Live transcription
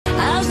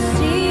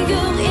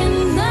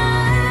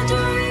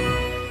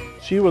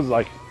she was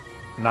like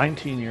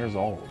 19 years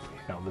old.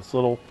 You know, this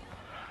little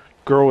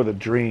girl with a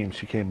dream.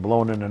 She came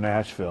blown into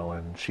Nashville,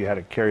 and she had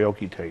a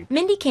karaoke tape.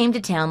 Mindy came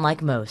to town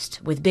like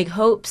most, with big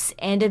hopes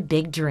and a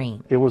big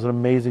dream. It was an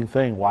amazing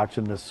thing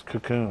watching this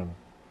cocoon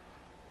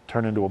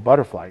turn into a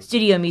butterfly.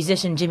 Studio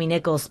musician Jimmy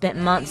Nichols spent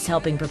months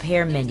helping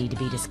prepare Mindy to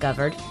be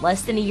discovered.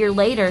 Less than a year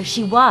later,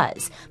 she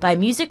was, by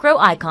Music Row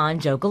icon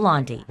Joe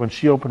Galante. When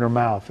she opened her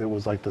mouth, it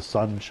was like the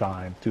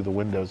sunshine through the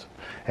windows.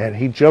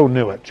 And Joe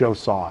knew it. Joe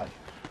saw it.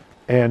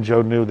 And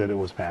Joe knew that it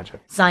was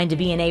magic. Signed to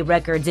B&A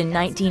Records in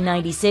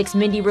 1996,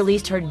 Mindy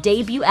released her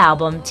debut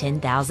album,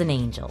 10,000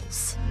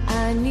 Angels.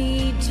 I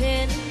need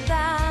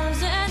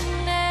 10,000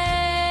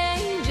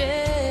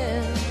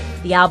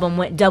 angels. The album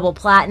went double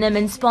platinum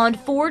and spawned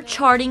 4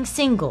 charting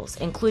singles,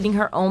 including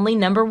her only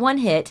 #1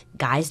 hit,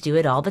 Guys Do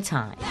It All the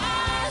Time.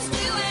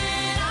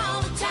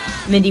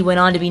 Mindy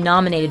went on to be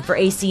nominated for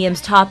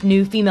ACM's Top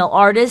New Female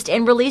Artist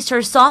and released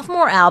her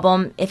sophomore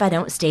album, If I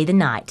Don't Stay the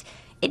Night.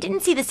 It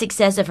didn't see the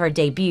success of her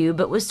debut,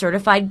 but was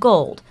certified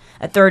gold.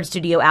 A third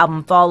studio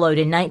album followed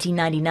in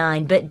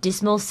 1999, but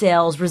dismal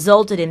sales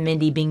resulted in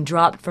Mindy being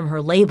dropped from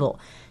her label.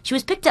 She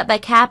was picked up by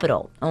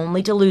Capitol,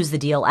 only to lose the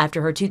deal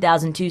after her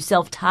 2002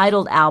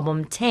 self-titled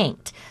album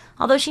tanked.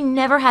 Although she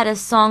never had a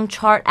song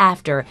chart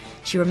after,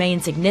 she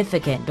remained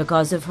significant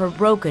because of her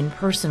broken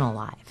personal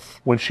life.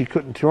 When she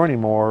couldn't tour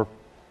anymore,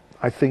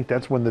 I think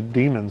that's when the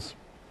demons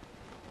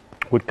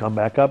would come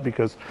back up,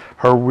 because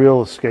her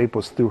real escape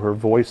was through her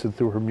voice and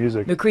through her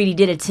music. McCready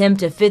did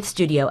attempt a 5th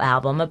studio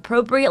album,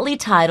 appropriately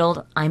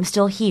titled I'm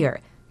Still Here,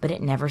 but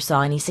it never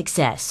saw any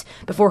success.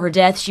 Before her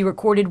death, she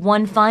recorded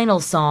one final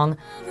song.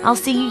 I'll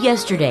See You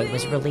Yesterday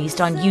was released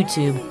on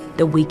YouTube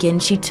the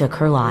weekend she took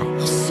her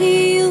life.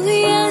 See you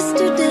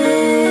yesterday.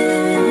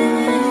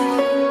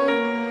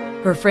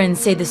 Her friends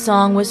say the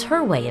song was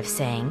her way of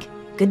saying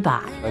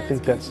goodbye. I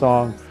think that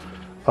song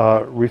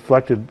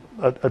reflected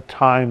a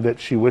time that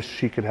she wished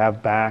she could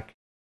have back.